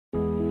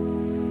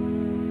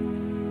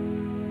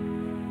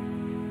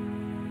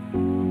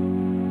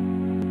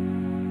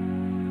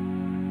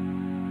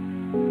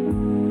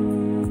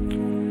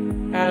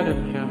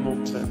Adam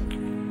Hamilton.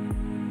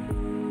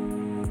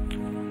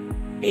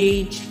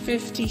 Age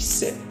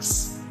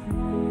 56.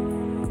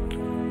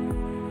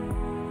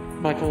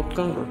 Michael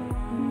Gungor.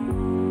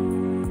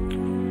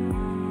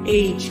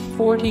 Age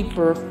 40,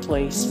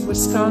 birthplace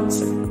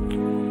Wisconsin.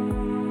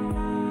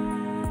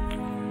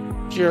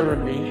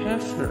 Jeremy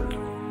Hefner.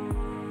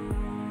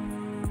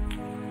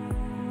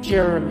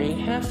 Jeremy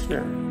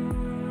Hefner.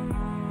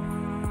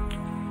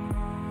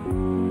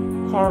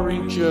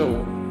 Kari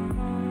Joe.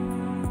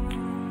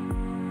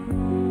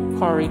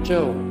 Kari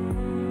Joe.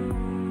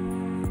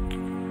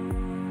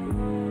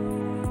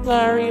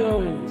 Larry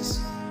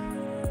Owens.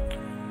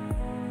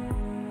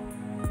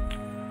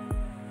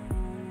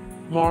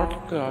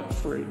 Mark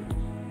Godfrey.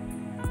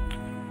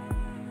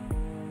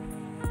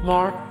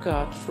 Mark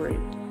Godfrey.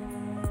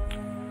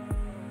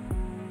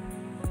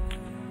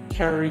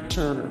 Carrie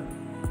Turner.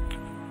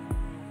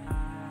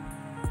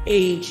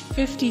 Age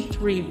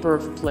 53,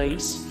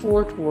 birthplace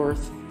Fort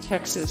Worth,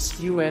 Texas,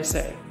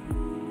 USA.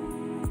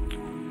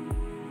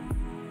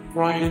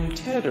 Ryan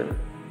Tedder.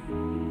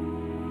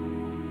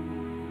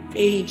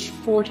 Age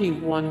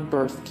 41,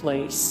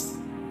 birthplace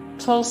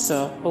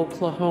Tulsa,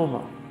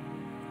 Oklahoma.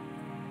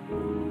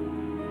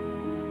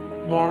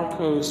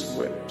 Marcos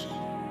Witt.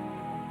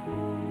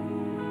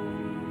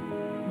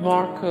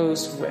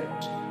 Marcos Witt.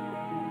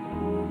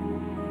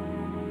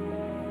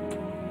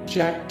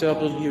 Jack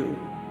W.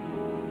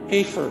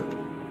 Gifford.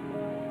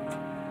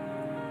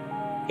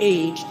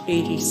 Age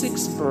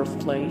 86,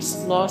 birthplace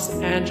Los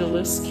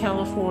Angeles,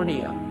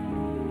 California.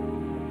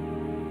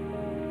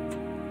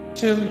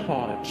 Tim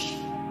Hodge.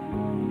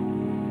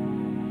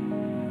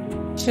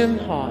 Tim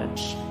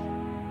Hodge.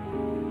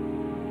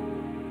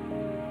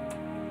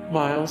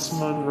 Miles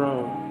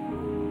Monroe.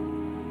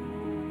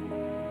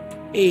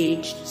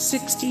 Age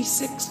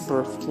 66,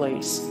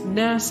 birthplace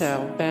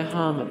Nassau,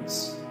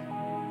 Bahamas.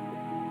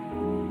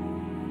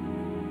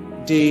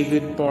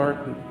 David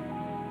Barton.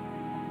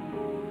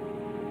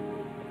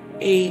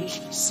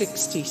 Age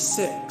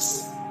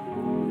 66.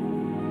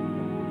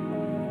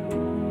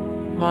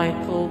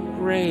 Michael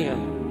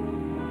Graham.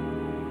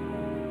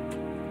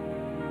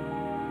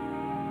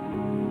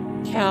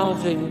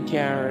 Calvin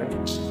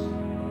Garrett.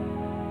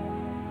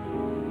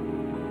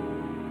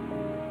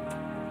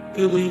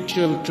 Billy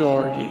Joe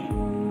Doherty.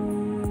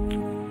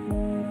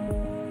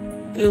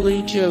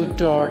 Billy Joe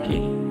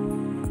Doherty.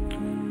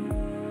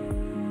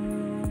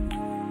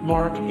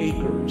 Mark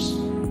Akers.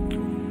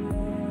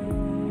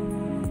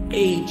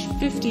 Age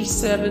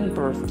 57,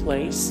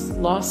 birthplace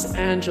Los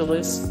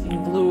Angeles,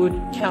 Inglewood,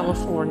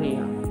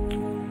 California.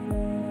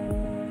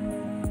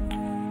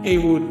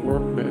 Haywood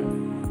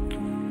Workman.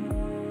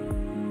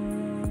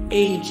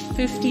 Age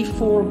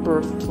 54,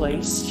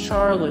 birthplace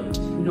Charlotte,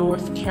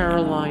 North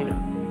Carolina.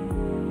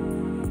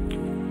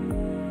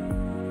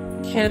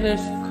 Kenneth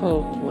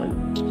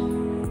Copeland.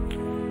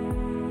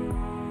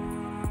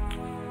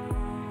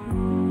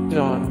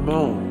 Don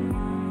Moen.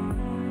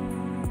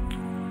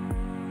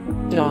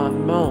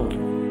 Don Moen.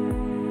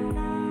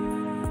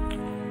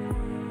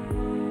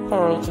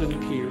 Carlton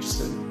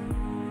Pearson.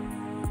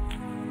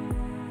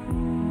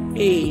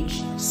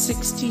 Age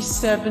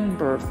 67,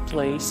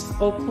 birthplace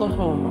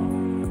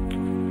Oklahoma.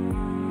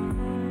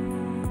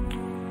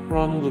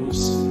 Ron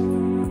Luce.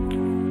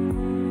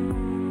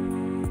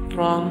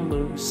 Ron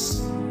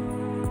Luce.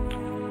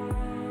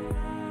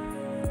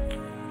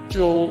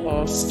 Joel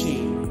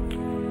Osteen.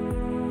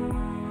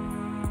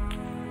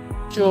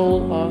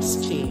 Joel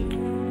Osteen.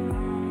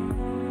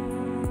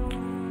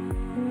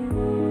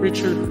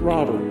 Richard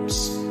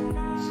Roberts.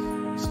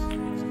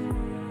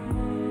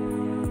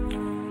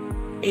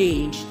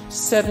 Age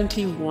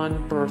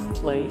 71,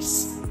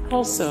 birthplace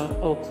Tulsa,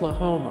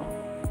 Oklahoma.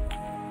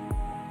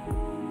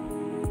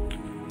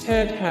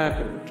 Ted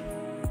Haggard.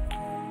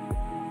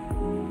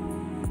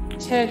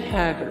 Ted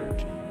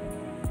Haggard.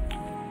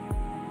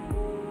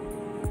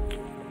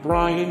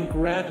 Brian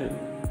Gradden.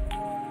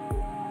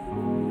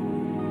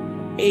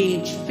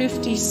 Age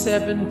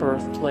 57,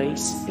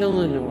 birthplace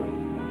Illinois.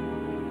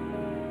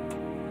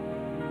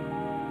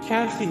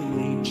 Kathie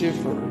Lee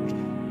Gifford.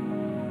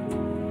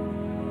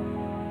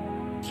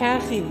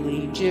 Kathie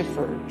Lee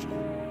Gifford.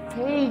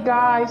 Hey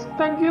guys,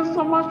 thank you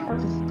so much for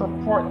the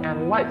support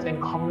and likes and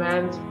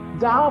comments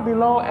down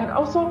below, and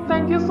also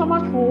thank you so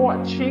much for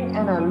watching,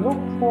 and I look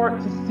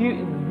forward to see you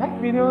in the next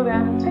video.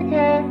 Then take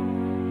care.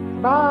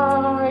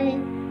 Bye.